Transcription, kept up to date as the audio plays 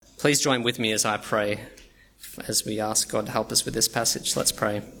Please join with me as I pray, as we ask God to help us with this passage. Let's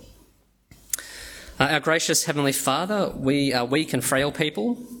pray. Our gracious Heavenly Father, we are weak and frail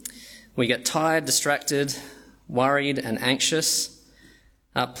people. We get tired, distracted, worried and anxious.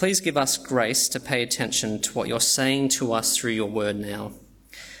 Please give us grace to pay attention to what you're saying to us through your word now.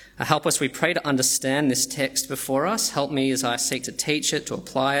 Help us, we pray, to understand this text before us. Help me as I seek to teach it, to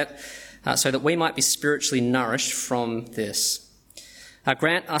apply it, so that we might be spiritually nourished from this.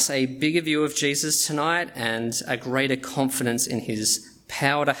 Grant us a bigger view of Jesus tonight and a greater confidence in his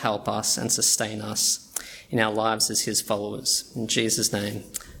power to help us and sustain us in our lives as his followers. In Jesus' name,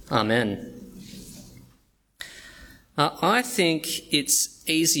 amen. I think it's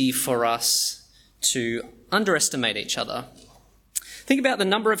easy for us to underestimate each other. Think about the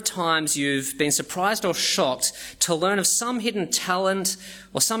number of times you've been surprised or shocked to learn of some hidden talent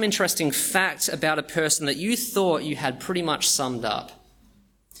or some interesting fact about a person that you thought you had pretty much summed up.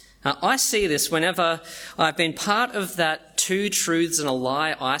 I see this whenever I've been part of that 2 truths and a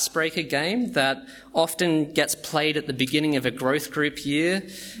lie icebreaker game that often gets played at the beginning of a growth group year.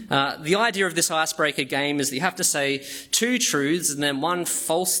 The idea of this icebreaker game is that you have to say 2 truths and then 1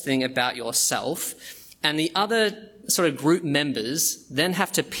 false thing about yourself, and the other sort of group members then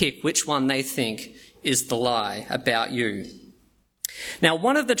have to pick which one they think is the lie about you. Now,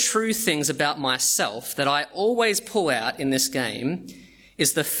 one of the true things about myself that I always pull out in this game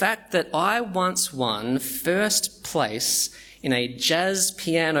is the fact that I once won first place in a jazz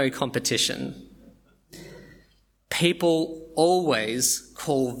piano competition. People always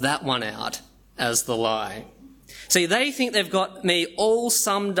call that one out as the lie. See, they think they've got me all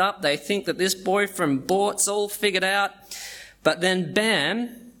summed up. They think that this boy from Bort's all figured out. But then,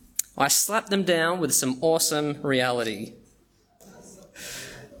 bam, I slap them down with some awesome reality.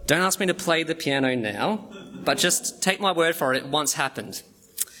 Don't ask me to play the piano now, but just take my word for it, it once happened.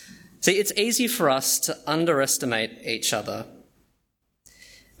 See, it's easy for us to underestimate each other.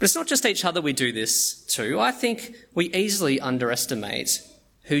 But it's not just each other we do this to. I think we easily underestimate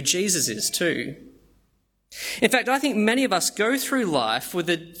who Jesus is too. In fact, I think many of us go through life with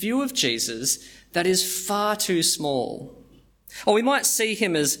a view of Jesus that is far too small. Or we might see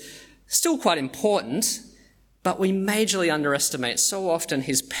him as still quite important, but we majorly underestimate so often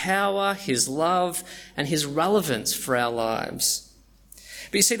his power, his love, and his relevance for our lives.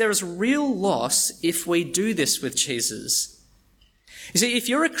 But you see, there is real loss if we do this with Jesus. You see, if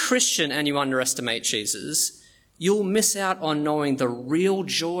you're a Christian and you underestimate Jesus, you'll miss out on knowing the real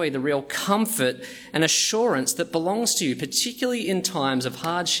joy, the real comfort and assurance that belongs to you, particularly in times of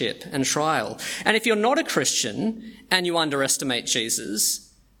hardship and trial. And if you're not a Christian and you underestimate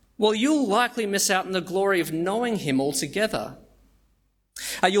Jesus, well, you'll likely miss out on the glory of knowing him altogether.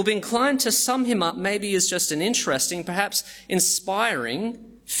 You'll be inclined to sum him up maybe as just an interesting, perhaps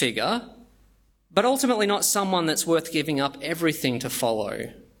inspiring figure, but ultimately not someone that's worth giving up everything to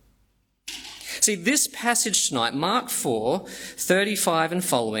follow. See, this passage tonight, Mark 4:35 and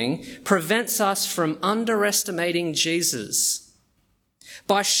following, prevents us from underestimating Jesus.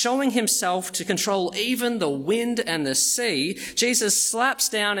 By showing himself to control even the wind and the sea, Jesus slaps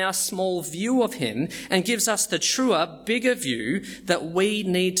down our small view of him and gives us the truer, bigger view that we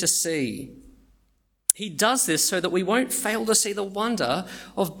need to see. He does this so that we won't fail to see the wonder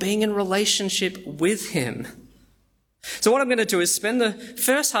of being in relationship with him. So what I'm going to do is spend the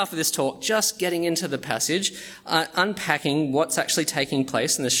first half of this talk just getting into the passage, unpacking what's actually taking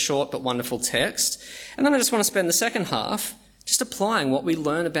place in this short but wonderful text. And then I just want to spend the second half just applying what we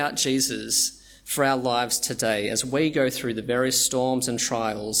learn about Jesus for our lives today as we go through the various storms and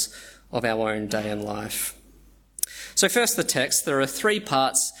trials of our own day in life. So first the text, there are 3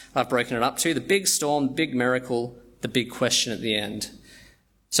 parts I've broken it up to: the big storm, the big miracle, the big question at the end.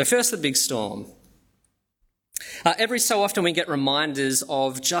 So first the big storm. Every so often we get reminders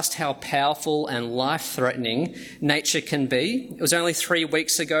of just how powerful and life-threatening nature can be. It was only 3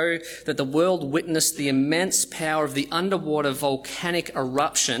 weeks ago that the world witnessed the immense power of the underwater volcanic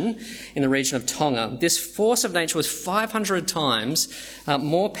eruption in the region of Tonga. This force of nature was 500 times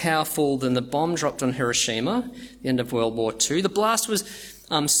more powerful than the bomb dropped on Hiroshima, the end of World War II. The blast was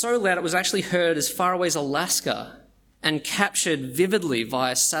so loud it was actually heard as far away as Alaska and captured vividly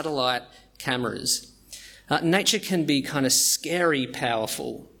via satellite cameras. Nature can be kind of scary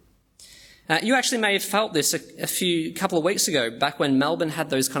powerful. You actually may have felt this a couple of weeks ago, back when Melbourne had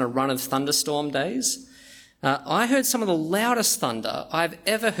those kind of run of thunderstorm days. I heard some of the loudest thunder I've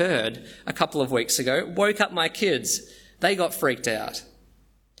ever heard a couple of weeks ago. It woke up my kids. They got freaked out.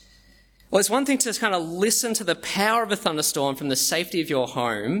 Well, it's one thing to kind of listen to the power of a thunderstorm from the safety of your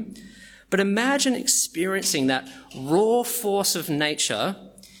home, but imagine experiencing that raw force of nature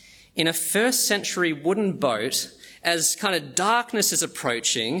in a first century wooden boat as kind of darkness is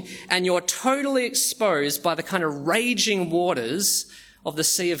approaching and you're totally exposed by the kind of raging waters of the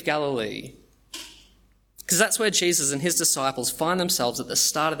Sea of Galilee. Because that's where Jesus and his disciples find themselves at the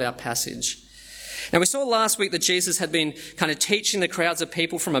start of our passage. Now, we saw last week that Jesus had been kind of teaching the crowds of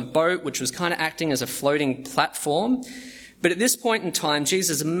people from a boat, which was kind of acting as a floating platform. But at this point in time,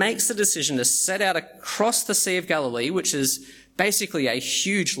 Jesus makes the decision to set out across the Sea of Galilee, which is basically a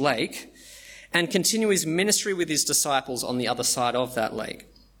huge lake, and continue his ministry with his disciples on the other side of that lake.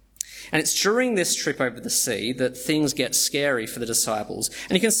 And it's during this trip over the sea that things get scary for the disciples.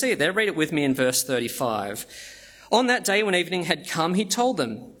 And you can see it there. Read it with me in verse 35. On that day when evening had come, he told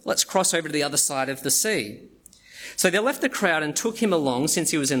them, let's cross over to the other side of the sea. So they left the crowd and took him along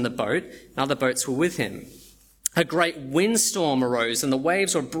since he was in the boat, and other boats were with him. A great windstorm arose and the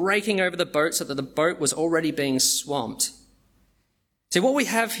waves were breaking over the boat so that the boat was already being swamped. See, what we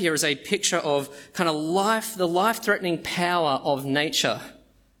have here is a picture of kind of the life-threatening power of nature.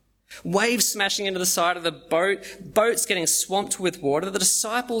 Waves smashing into the side of the boat, boats getting swamped with water. The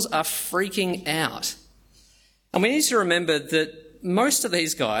disciples are freaking out. And we need to remember that most of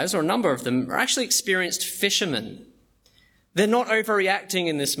these guys, or a number of them, are actually experienced fishermen. They're not overreacting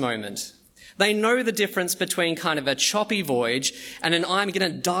in this moment. They know the difference between kind of a choppy voyage and an I'm going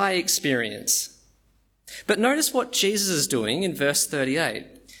to die experience. But notice what Jesus is doing in verse 38.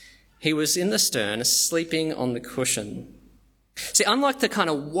 He was in the stern, sleeping on the cushion. See, unlike the kind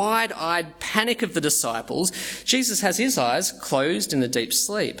of wide-eyed panic of the disciples, Jesus has his eyes closed in a deep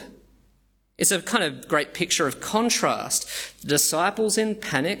sleep. It's a kind of great picture of contrast. The disciples in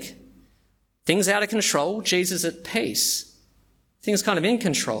panic, things out of control, Jesus at peace. Things kind of in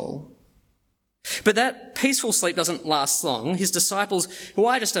control. But that peaceful sleep doesn't last long. His disciples, who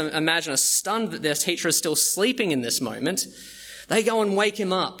I just imagine are stunned that their teacher is still sleeping in this moment, they go and wake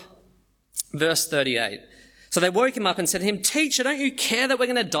him up. Verse 38. So they woke him up and said to him, Teacher, don't you care that we're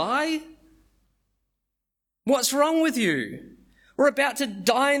going to die? What's wrong with you? We're about to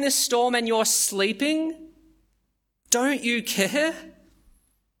die in this storm and you're sleeping? Don't you care?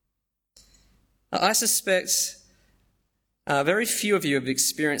 I suspect very few of you have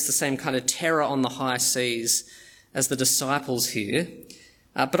experienced the same kind of terror on the high seas as the disciples here.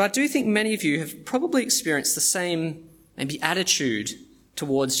 But I do think many of you have probably experienced the same maybe attitude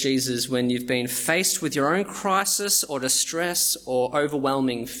towards Jesus when you've been faced with your own crisis or distress or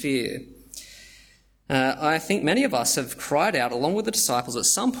overwhelming fear. I think many of us have cried out along with the disciples at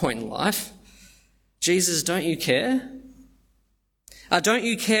some point in life, Jesus, don't you care? Don't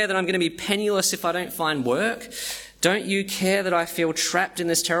you care that I'm going to be penniless if I don't find work? Don't you care that I feel trapped in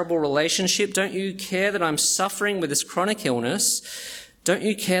this terrible relationship? Don't you care that I'm suffering with this chronic illness? Don't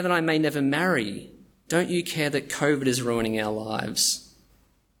you care that I may never marry? Don't you care that COVID is ruining our lives?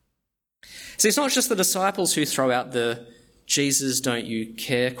 See, it's not just the disciples who throw out the Jesus, don't you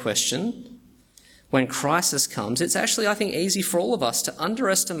care question. When crisis comes, it's actually, I think, easy for all of us to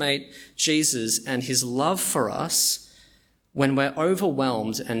underestimate Jesus and his love for us when we're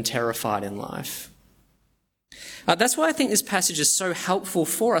overwhelmed and terrified in life. That's why I think this passage is so helpful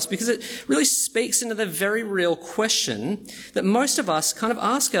for us, because it really speaks into the very real question that most of us kind of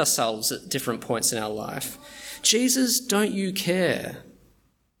ask ourselves at different points in our life. Jesus, don't you care?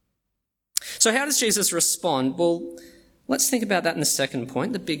 So how does Jesus respond? Well, let's think about that in the second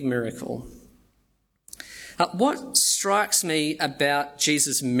point, the big miracle. What strikes me about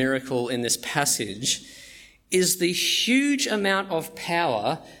Jesus' miracle in this passage is the huge amount of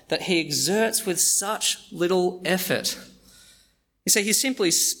power that he exerts with such little effort. You see, he simply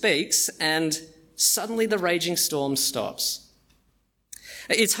speaks and suddenly the raging storm stops.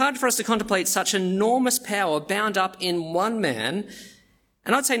 It's hard for us to contemplate such enormous power bound up in one man.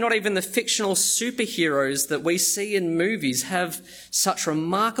 And I'd say not even the fictional superheroes that we see in movies have such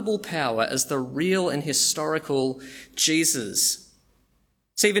remarkable power as the real and historical Jesus.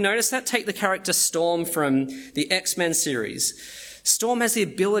 So even notice that? Take the character Storm from the X-Men series. Storm has the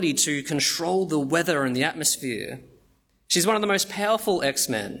ability to control the weather and the atmosphere. She's one of the most powerful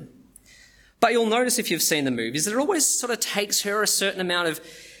X-Men. But you'll notice if you've seen the movies that it always sort of takes her a certain amount of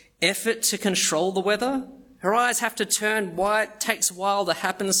effort to control the weather. Her eyes have to turn white, takes a while to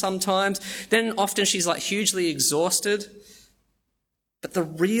happen sometimes. Then often she's like hugely exhausted. But the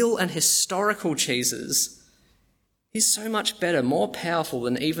real and historical Jesus is so much better, more powerful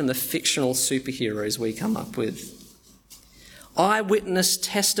than even the fictional superheroes we come up with. Eyewitness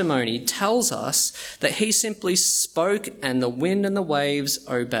testimony tells us that he simply spoke and the wind and the waves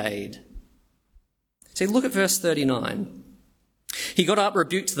obeyed. See, look at verse 39. He got up,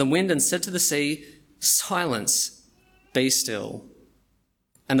 rebuked the wind and said to the sea, Silence, be still.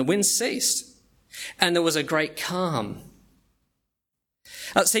 and the wind ceased, and there was a great calm.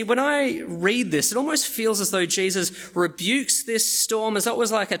 See, when I read this, it almost feels as though Jesus rebukes this storm as though it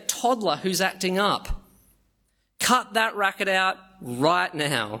was like a toddler who's acting up. Cut that racket out right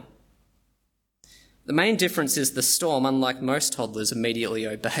now. The main difference is the storm, unlike most toddlers, immediately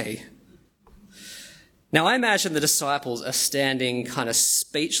obey. Now, I imagine the disciples are standing kind of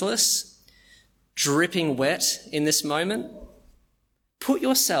speechless, dripping wet in this moment. Put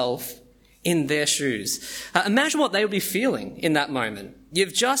yourself in their shoes. Imagine what they would be feeling in that moment.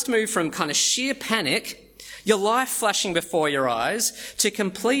 You've just moved from kind of sheer panic, your life flashing before your eyes, to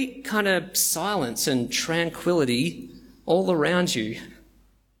complete kind of silence and tranquility all around you.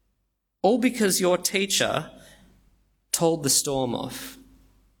 All because your teacher told the storm off.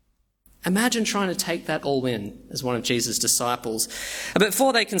 Imagine trying to take that all in as one of Jesus' disciples. But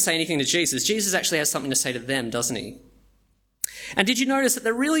before they can say anything to Jesus, Jesus actually has something to say to them, doesn't he? And did you notice that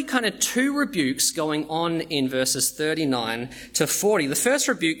there are really kind of two rebukes going on in verses 39 to 40? The first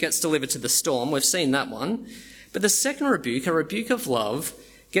rebuke gets delivered to the storm. We've seen that one. But the second rebuke, a rebuke of love,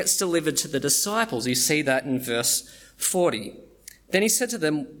 gets delivered to the disciples. You see that in verse 40. Then he said to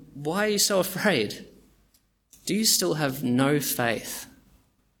them, "Why are you so afraid? Do you still have no faith?"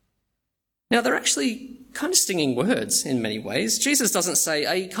 Now, they're actually kind of stinging words in many ways. Jesus doesn't say,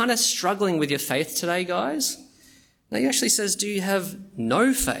 "Are you kind of struggling with your faith today, guys?" No, he actually says, "Do you have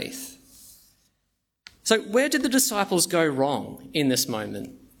no faith?" So where did the disciples go wrong in this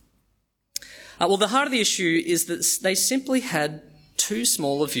moment? Well, the heart of the issue is that they simply had too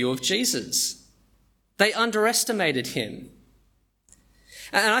small a view of Jesus. They underestimated him.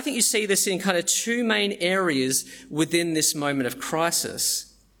 And I think you see this in kind of two main areas within this moment of crisis.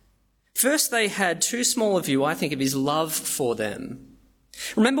 First, they had too small a view, I think, of his love for them.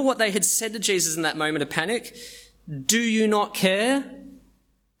 Remember what they had said to Jesus in that moment of panic? "Do you not care?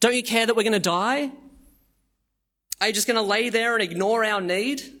 Don't you care that we're going to die? Are you just going to lay there and ignore our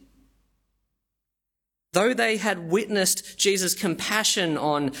need?" Though they had witnessed Jesus' compassion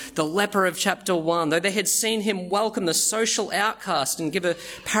on the leper of chapter 1, though they had seen him welcome the social outcast and give a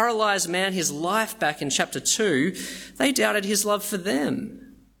paralyzed man his life back in chapter 2, they doubted his love for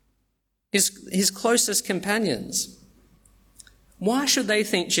them, his closest companions. Why should they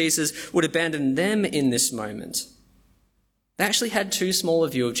think Jesus would abandon them in this moment? They actually had too small a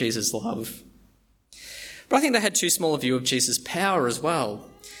view of Jesus' love. But I think they had too small a view of Jesus' power as well.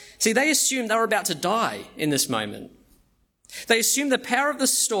 See, they assumed they were about to die in this moment. They assumed the power of the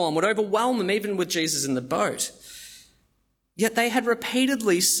storm would overwhelm them even with Jesus in the boat. Yet they had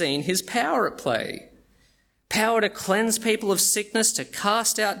repeatedly seen his power at play. Power to cleanse people of sickness, to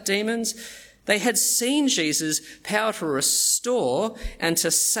cast out demons. They had seen Jesus' power to restore and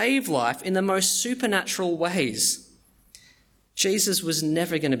to save life in the most supernatural ways. Jesus was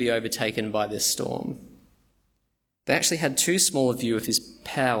never going to be overtaken by this storm. They actually had too small a view of his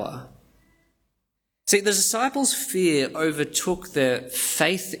power. See, the disciples' fear overtook their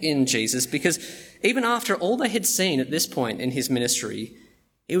faith in Jesus because even after all they had seen at this point in his ministry,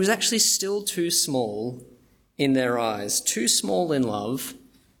 it was actually still too small in their eyes, too small in love,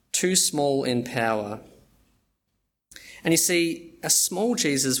 too small in power. And you see, a small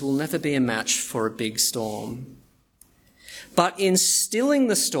Jesus will never be a match for a big storm. But in stilling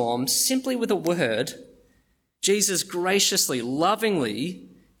the storm simply with a word, Jesus graciously, lovingly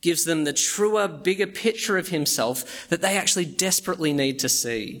gives them the truer, bigger picture of himself that they actually desperately need to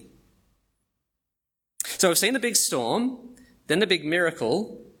see. So we've seen the big storm, then the big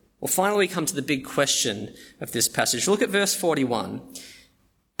miracle. Well, finally we come to the big question of this passage. Look at verse 41.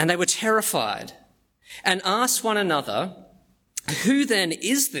 "And they were terrified and asked one another, 'Who then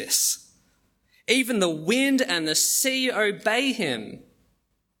is this? Even the wind and the sea obey him.'"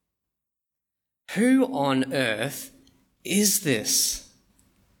 Who on earth is this?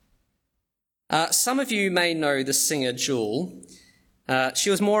 Some of you may know the singer Jewel. She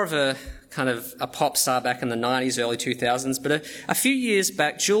was more of a kind of a pop star back in the 90s, early 2000s, but a few years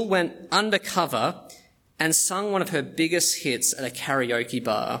back, Jewel went undercover and sung one of her biggest hits at a karaoke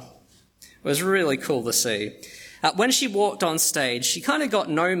bar. It was really cool to see. When she walked on stage, she kind of got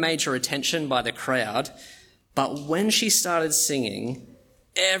no major attention by the crowd, but when she started singing,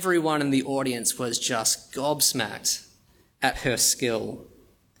 everyone in the audience was just gobsmacked at her skill.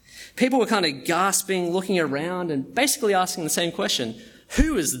 People were kind of gasping, looking around, and basically asking the same question: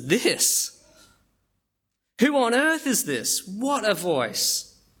 who is this? Who on earth is this? What a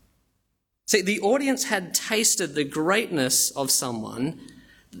voice. See, the audience had tasted the greatness of someone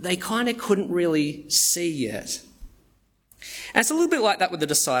they kind of couldn't really see yet. And it's a little bit like that with the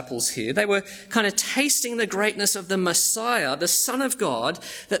disciples here. They were kind of tasting the greatness of the Messiah, the Son of God,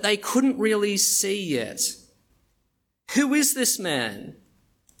 that they couldn't really see yet. Who is this man?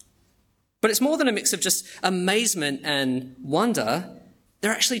 But it's more than a mix of just amazement and wonder.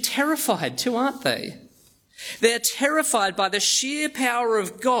 They're actually terrified too, aren't they? They're terrified by the sheer power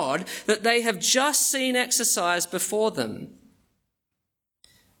of God that they have just seen exercised before them.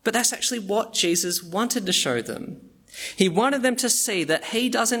 But that's actually what Jesus wanted to show them. He wanted them to see that he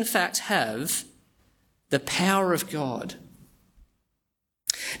does in fact have the power of God.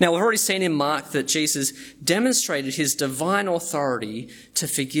 Now, we've already seen in Mark that Jesus demonstrated his divine authority to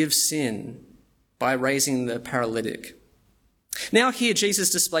forgive sin by raising the paralytic. Now here Jesus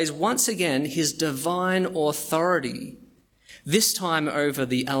displays once again his divine authority, this time over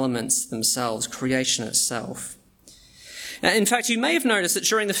the elements themselves, creation itself. In fact, you may have noticed that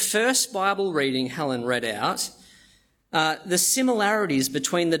during the first Bible reading Helen read out, the similarities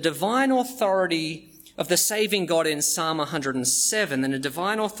between the divine authority of the saving God in Psalm 107 and the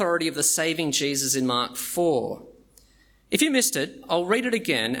divine authority of the saving Jesus in Mark 4. If you missed it, I'll read it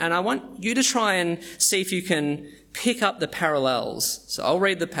again, and I want you to try and see if you can pick up the parallels. So I'll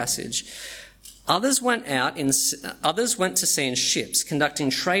read the passage. Others went to sea in ships, conducting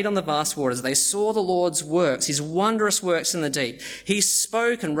trade on the vast waters. They saw the Lord's works, his wondrous works in the deep. He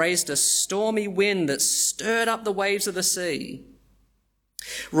spoke and raised a stormy wind that stirred up the waves of the sea.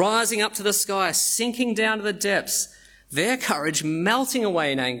 Rising up to the sky, sinking down to the depths, their courage melting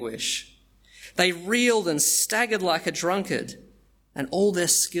away in anguish. They reeled and staggered like a drunkard, and all their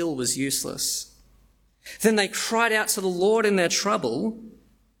skill was useless. Then they cried out to the Lord in their trouble,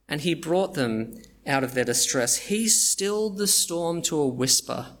 and he brought them out of their distress. He stilled the storm to a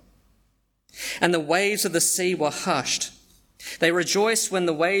whisper, and the waves of the sea were hushed. They rejoiced when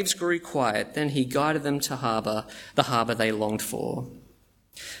the waves grew quiet. Then he guided them to the harbour they longed for.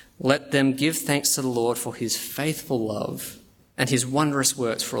 Let them give thanks to the Lord for his faithful love and his wondrous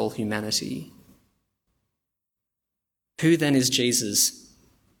works for all humanity. Who then is Jesus?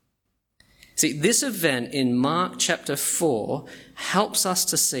 See, this event in Mark chapter 4 helps us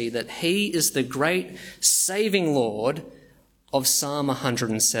to see that he is the great saving Lord of Psalm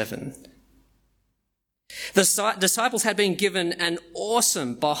 107. The disciples had been given an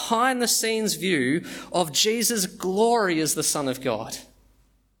awesome behind-the-scenes view of Jesus' glory as the Son of God.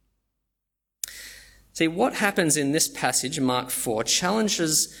 See, what happens in this passage, Mark 4,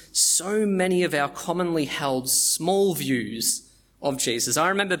 challenges so many of our commonly held small views of Jesus. I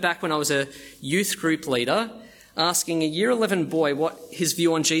remember back when I was a youth group leader asking a year 11 boy what his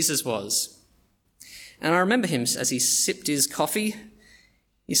view on Jesus was. And I remember him as he sipped his coffee,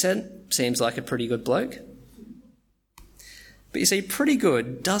 he said, "Seems like a pretty good bloke." But you see, pretty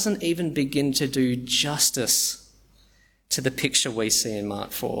good doesn't even begin to do justice to the picture we see in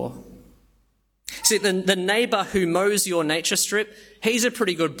Mark 4. See, the neighbour who mows your nature strip, he's a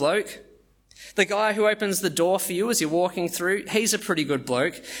pretty good bloke. The guy who opens the door for you as you're walking through, he's a pretty good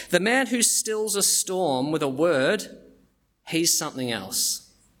bloke. The man who stills a storm with a word, he's something else.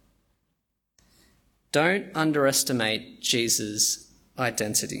 Don't underestimate Jesus'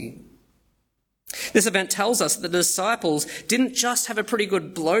 identity. This event tells us that the disciples didn't just have a pretty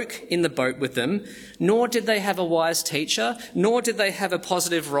good bloke in the boat with them, nor did they have a wise teacher, nor did they have a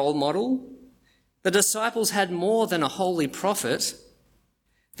positive role model. The disciples had more than a holy prophet.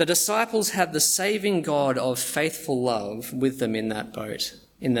 The disciples had the saving God of faithful love with them in that boat,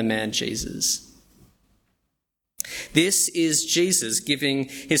 in the man Jesus. This is Jesus giving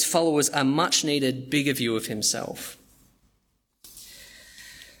his followers a much-needed bigger view of himself.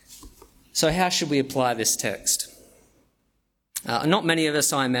 So how should we apply this text? Not many of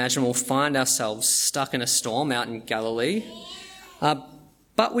us, I imagine, will find ourselves stuck in a storm out in Galilee.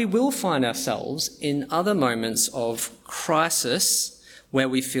 But we will find ourselves in other moments of crisis where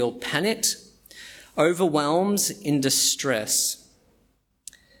we feel panicked, overwhelmed, in distress.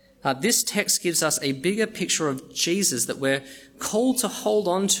 This text gives us a bigger picture of Jesus that we're called to hold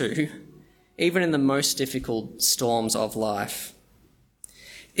on to, even in the most difficult storms of life.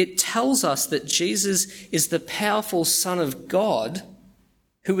 It tells us that Jesus is the powerful Son of God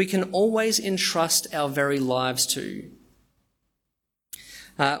who we can always entrust our very lives to.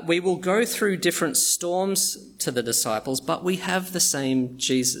 We will go through different storms to the disciples, but we have the same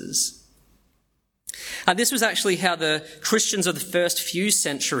Jesus. This was actually how the Christians of the first few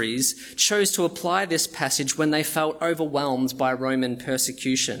centuries chose to apply this passage when they felt overwhelmed by Roman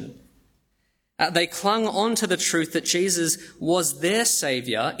persecution. They clung on to the truth that Jesus was their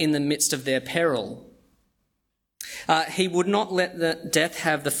saviour in the midst of their peril. He would not let the death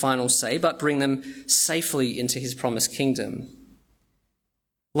have the final say, but bring them safely into his promised kingdom.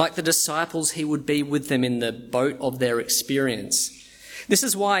 Like the disciples, he would be with them in the boat of their experience. This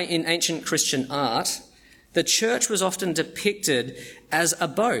is why in ancient Christian art, the church was often depicted as a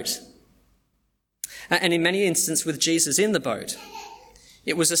boat, and in many instances with Jesus in the boat.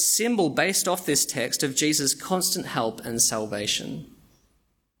 It was a symbol based off this text of Jesus' constant help and salvation.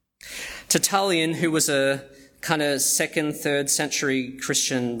 Tertullian, who was a kind of 2nd, 3rd century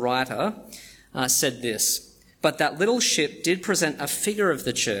Christian writer, said this: "But that little ship did present a figure of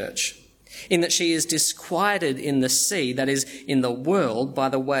the church, in that she is disquieted in the sea, that is, in the world, by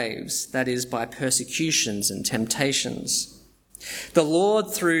the waves, that is, by persecutions and temptations. The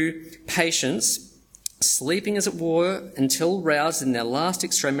Lord, through patience, sleeping as it were, until roused in their last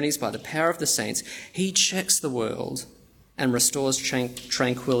extremities by the power of the saints, he checks the world and restores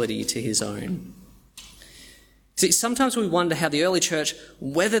tranquility to his own." See, sometimes we wonder how the early church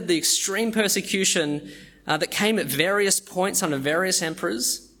weathered the extreme persecution that came at various points under various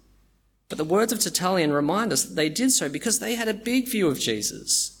emperors. But the words of Tertullian remind us that they did so because they had a big view of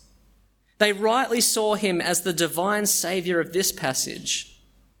Jesus. They rightly saw him as the divine saviour of this passage.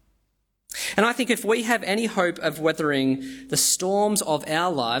 And I think if we have any hope of weathering the storms of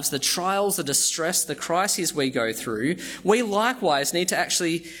our lives, the trials, the distress, the crises we go through, we likewise need to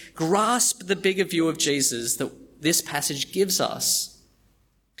actually grasp the bigger view of Jesus that this passage gives us.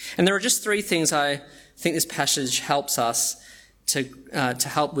 And there are just 3 things I think this passage helps us to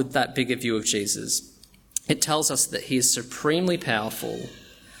help with that bigger view of Jesus. It tells us that he is supremely powerful,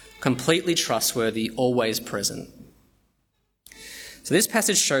 completely trustworthy, always present. So this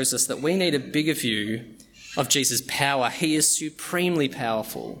passage shows us that we need a bigger view of Jesus' power. He is supremely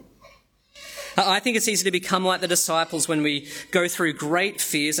powerful. I think it's easy to become like the disciples when we go through great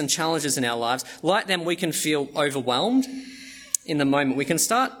fears and challenges in our lives. Like them, we can feel overwhelmed in the moment. We can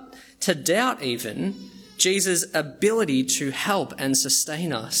start to doubt even Jesus' ability to help and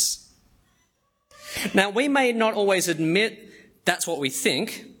sustain us. Now, we may not always admit that's what we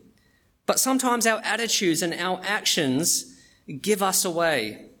think, but sometimes our attitudes and our actions give us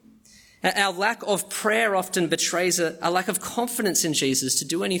away. Our lack of prayer often betrays a lack of confidence in Jesus to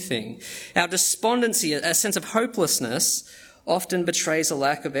do anything. Our despondency, a sense of hopelessness, often betrays a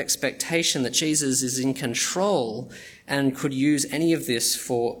lack of expectation that Jesus is in control and could use any of this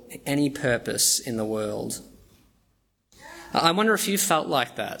for any purpose in the world. I wonder if you felt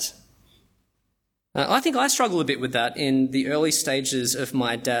like that. I think I struggled a bit with that in the early stages of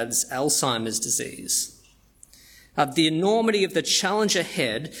my dad's Alzheimer's disease. The enormity of the challenge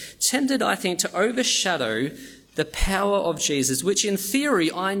ahead tended, I think, to overshadow the power of Jesus, which in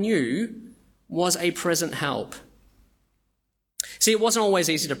theory I knew was a present help. See, it wasn't always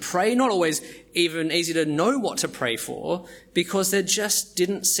easy to pray, not always even easy to know what to pray for, because there just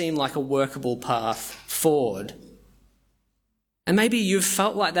didn't seem like a workable path forward. And maybe you've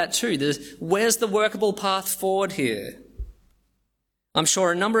felt like that too. Where's the workable path forward here? I'm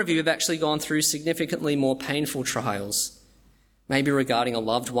sure a number of you have actually gone through significantly more painful trials, maybe regarding a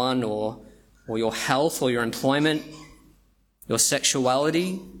loved one or your health or your employment, your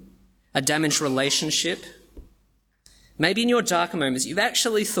sexuality, a damaged relationship. Maybe in your darker moments, you've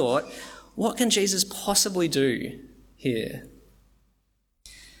actually thought, what can Jesus possibly do here?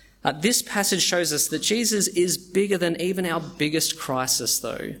 This passage shows us that Jesus is bigger than even our biggest crisis,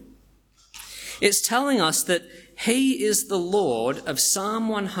 though. It's telling us that he is the Lord of Psalm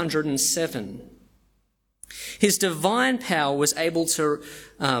 107. His divine power was able to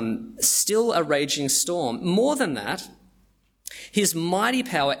still a raging storm. More than that, his mighty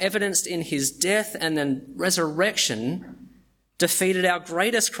power, evidenced in his death and then resurrection, defeated our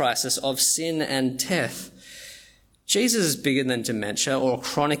greatest crisis of sin and death. Jesus is bigger than dementia or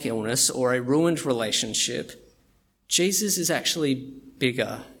chronic illness or a ruined relationship. Jesus is actually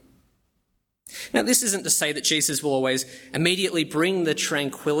bigger. Now, this isn't to say that Jesus will always immediately bring the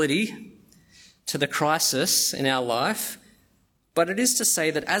tranquility to the crisis in our life, but it is to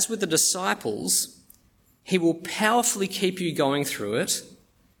say that as with the disciples, he will powerfully keep you going through it,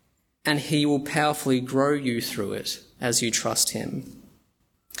 and he will powerfully grow you through it as you trust him.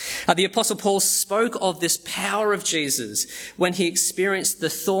 The Apostle Paul spoke of this power of Jesus when he experienced the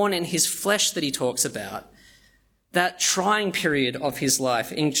thorn in his flesh that he talks about, that trying period of his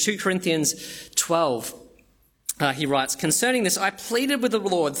life. In 2 Corinthians 12, he writes, "Concerning this, I pleaded with the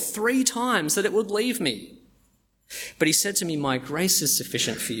Lord 3 times that it would leave me. But he said to me, 'My grace is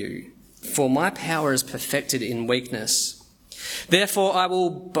sufficient for you, for my power is perfected in weakness. Therefore, I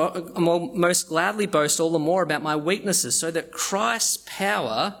will most gladly boast all the more about my weaknesses, so that Christ's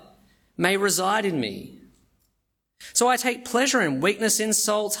power may reside in me. So I take pleasure in weakness,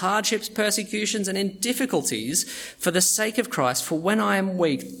 insults, hardships, persecutions, and in difficulties for the sake of Christ, for when I am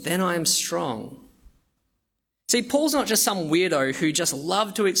weak, then I am strong. See, Paul's not just some weirdo who just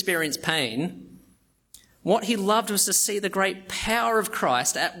loved to experience pain. What he loved was to see the great power of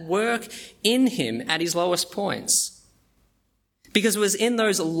Christ at work in him at his lowest points. Because it was in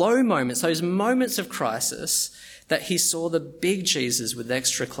those low moments, those moments of crisis, that he saw the big Jesus with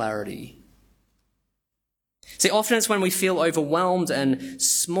extra clarity. See, often it's when we feel overwhelmed and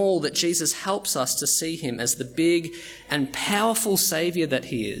small that Jesus helps us to see him as the big and powerful Saviour that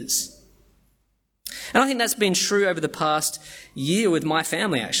he is. And I think that's been true over the past year with my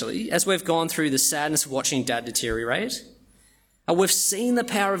family, actually, as we've gone through the sadness of watching Dad deteriorate. We've seen the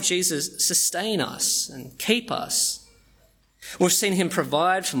power of Jesus sustain us and keep us. We've seen him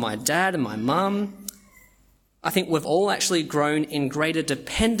provide for my dad and my mum. I think we've all actually grown in greater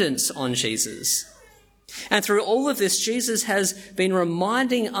dependence on Jesus. And through all of this, Jesus has been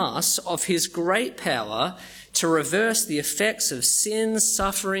reminding us of his great power to reverse the effects of sin,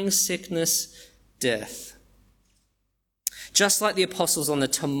 suffering, sickness, death. Just like the apostles on the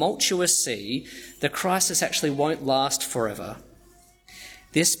tumultuous sea, the crisis actually won't last forever.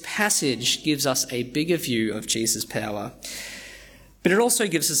 This passage gives us a bigger view of Jesus' power, but it also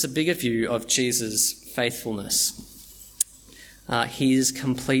gives us a bigger view of Jesus' faithfulness. He is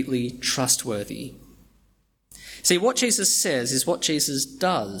completely trustworthy. See, what Jesus says is what Jesus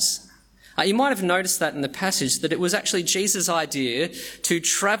does. You might have noticed that in the passage, that it was actually Jesus' idea to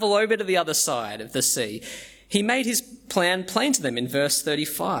travel over to the other side of the sea. He made his plan plain to them in verse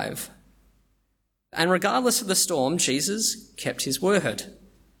 35. And regardless of the storm, Jesus kept his word.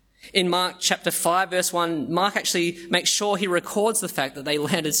 In Mark chapter 5, verse 1, Mark actually makes sure he records the fact that they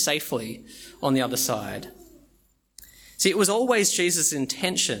landed safely on the other side. See, it was always Jesus'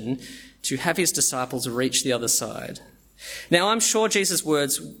 intention to have his disciples reach the other side. Now, I'm sure Jesus'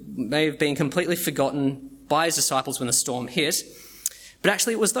 words may have been completely forgotten by his disciples when the storm hit, but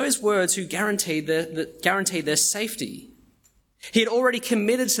actually it was those words who guaranteed their safety. He had already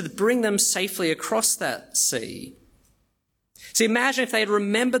committed to bring them safely across that sea. See, imagine if they had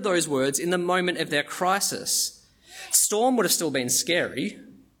remembered those words in the moment of their crisis. Storm would have still been scary,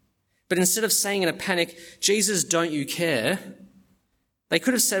 but instead of saying in a panic, "Jesus, don't you care?" they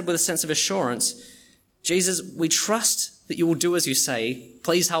could have said with a sense of assurance, "Jesus, we trust that you will do as you say.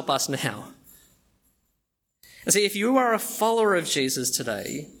 Please help us now." And see, if you are a follower of Jesus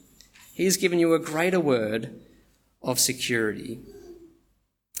today, he has given you a greater word of security.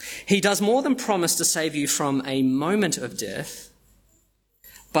 He does more than promise to save you from a moment of death,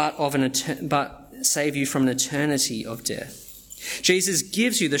 but save you from an eternity of death. Jesus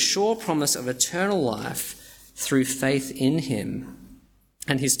gives you the sure promise of eternal life through faith in him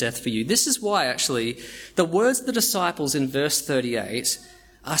and his death for you. This is why, actually, the words of the disciples in verse 38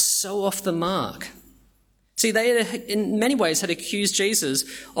 are so off the mark. See, they had, in many ways, had accused Jesus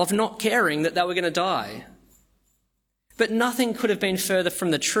of not caring that they were going to die. But nothing could have been further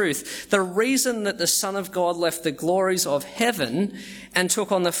from the truth. The reason that the Son of God left the glories of heaven and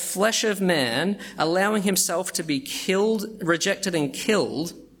took on the flesh of man, allowing himself to be killed, rejected and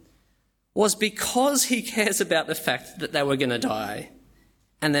killed, was because he cares about the fact that they were going to die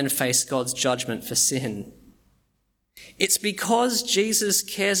and then face God's judgment for sin. It's because Jesus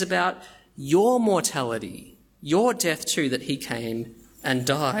cares about your mortality, your death too, that he came and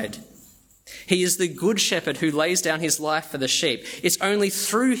died. He is the good shepherd who lays down his life for the sheep. It's only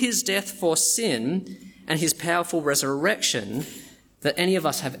through his death for sin and his powerful resurrection that any of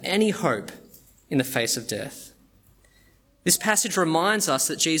us have any hope in the face of death. This passage reminds us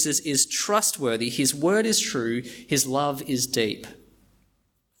that Jesus is trustworthy, his word is true, his love is deep.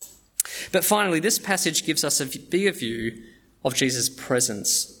 But finally, this passage gives us a bigger view of Jesus'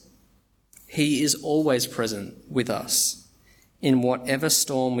 presence. He is always present with us in whatever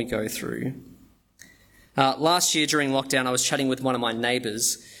storm we go through. Last year during lockdown, I was chatting with one of my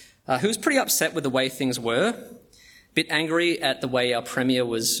neighbours who was pretty upset with the way things were, a bit angry at the way our Premier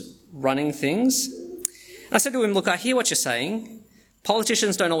was running things. And I said to him, "Look, I hear what you're saying.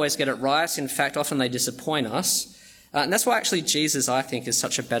 Politicians don't always get it right. In fact, often they disappoint us. And that's why actually Jesus, I think, is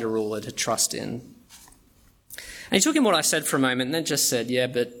such a better ruler to trust in." And he took in what I said for a moment and then just said, "Yeah,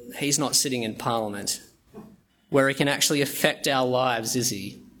 but he's not sitting in Parliament where he can actually affect our lives, is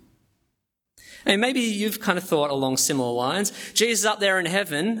he?" And maybe you've kind of thought along similar lines. Jesus is up there in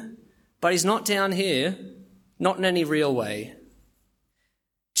heaven, but he's not down here, not in any real way.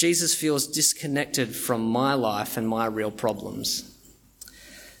 Jesus feels disconnected from my life and my real problems.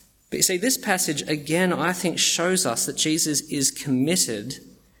 But you see, this passage, again, I think shows us that Jesus is committed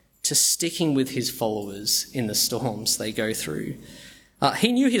to sticking with his followers in the storms they go through.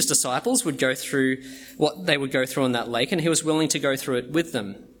 He knew his disciples would go through what they would go through on that lake, and he was willing to go through it with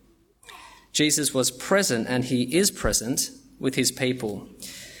them. Jesus was present, and he is present with his people.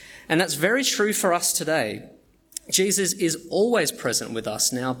 And that's very true for us today. Jesus is always present with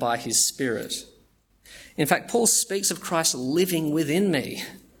us now by his Spirit. In fact, Paul speaks of Christ living within me.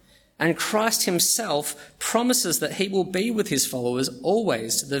 And Christ himself promises that he will be with his followers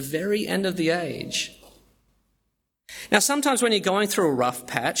always to the very end of the age. Now, sometimes when you're going through a rough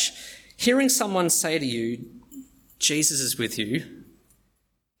patch, hearing someone say to you, Jesus is with you,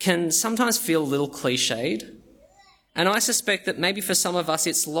 can sometimes feel a little cliched. And I suspect that maybe for some of us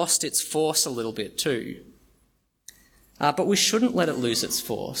it's lost its force a little bit too. But we shouldn't let it lose its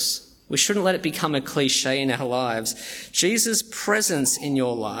force. We shouldn't let it become a cliche in our lives. Jesus' presence in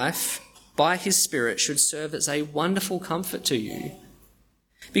your life by his Spirit should serve as a wonderful comfort to you,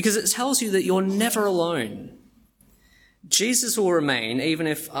 because it tells you that you're never alone. Jesus will remain even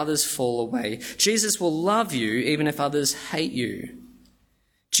if others fall away. Jesus will love you even if others hate you.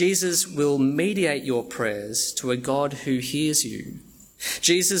 Jesus will mediate your prayers to a God who hears you.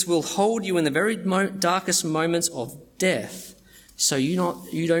 Jesus will hold you in the very darkest moments of death, so you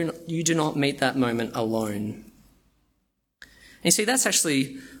do not meet that moment alone. And you see, that's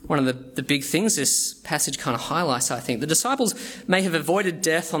actually one of the big things this passage kind of highlights, I think. The disciples may have avoided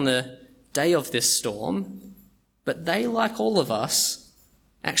death on the day of this storm, but they, like all of us,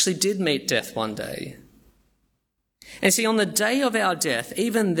 actually did meet death one day. And see, on the day of our death,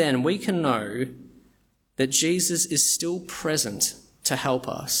 even then, we can know that Jesus is still present to help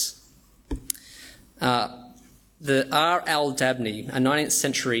us. The R.L. Dabney, a 19th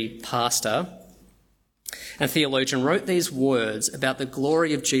century pastor and theologian, wrote these words about the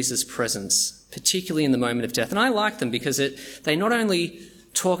glory of Jesus' presence, particularly in the moment of death. And I like them because they not only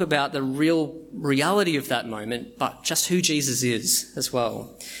talk about the real reality of that moment, but just who Jesus is as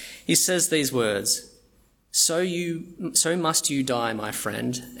well. He says these words, so must you die, my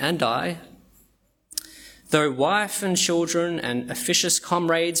friend, and I. Though wife and children and officious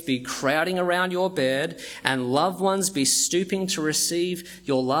comrades be crowding around your bed, and loved ones be stooping to receive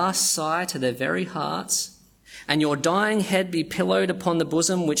your last sigh to their very hearts, and your dying head be pillowed upon the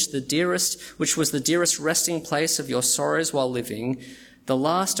bosom which was the dearest resting place of your sorrows while living, the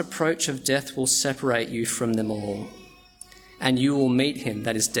last approach of death will separate you from them all, and you will meet him,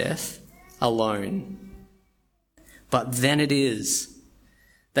 that is death, alone. But then it is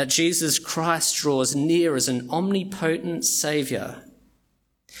that Jesus Christ draws near as an omnipotent Saviour.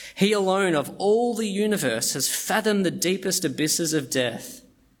 He alone of all the universe has fathomed the deepest abysses of death,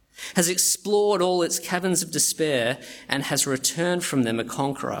 has explored all its caverns of despair, and has returned from them a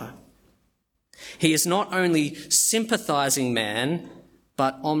conqueror. He is not only sympathising man,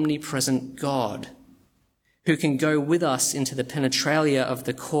 but omnipresent God, who can go with us into the penetralia of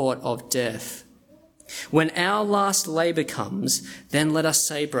the court of death. When our last labour comes, then let us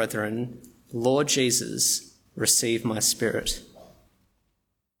say, brethren, Lord Jesus, receive my spirit.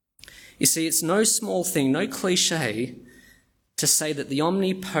 You see, it's no small thing, no cliche, to say that the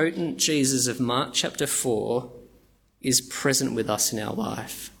omnipotent Jesus of Mark chapter 4 is present with us in our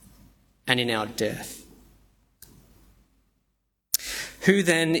life and in our death. Who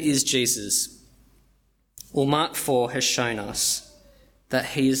then is Jesus? Well, Mark 4 has shown us that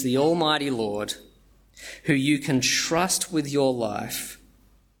he is the Almighty Lord, who you can trust with your life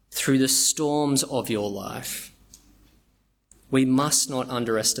through the storms of your life. We must not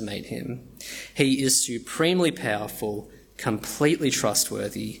underestimate him. He is supremely powerful, completely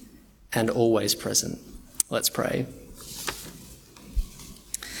trustworthy, and always present. Let's pray.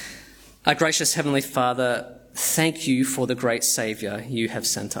 Our gracious Heavenly Father, thank you for the great Saviour you have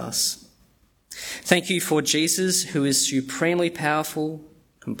sent us. Thank you for Jesus, who is supremely powerful,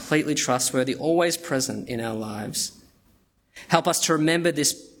 completely trustworthy, always present in our lives. Help us to remember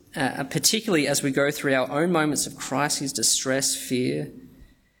this, particularly as we go through our own moments of crisis, distress, fear.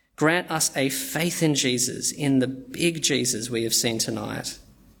 Grant us a faith in Jesus, in the big Jesus we have seen tonight.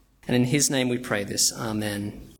 And in his name we pray this. Amen.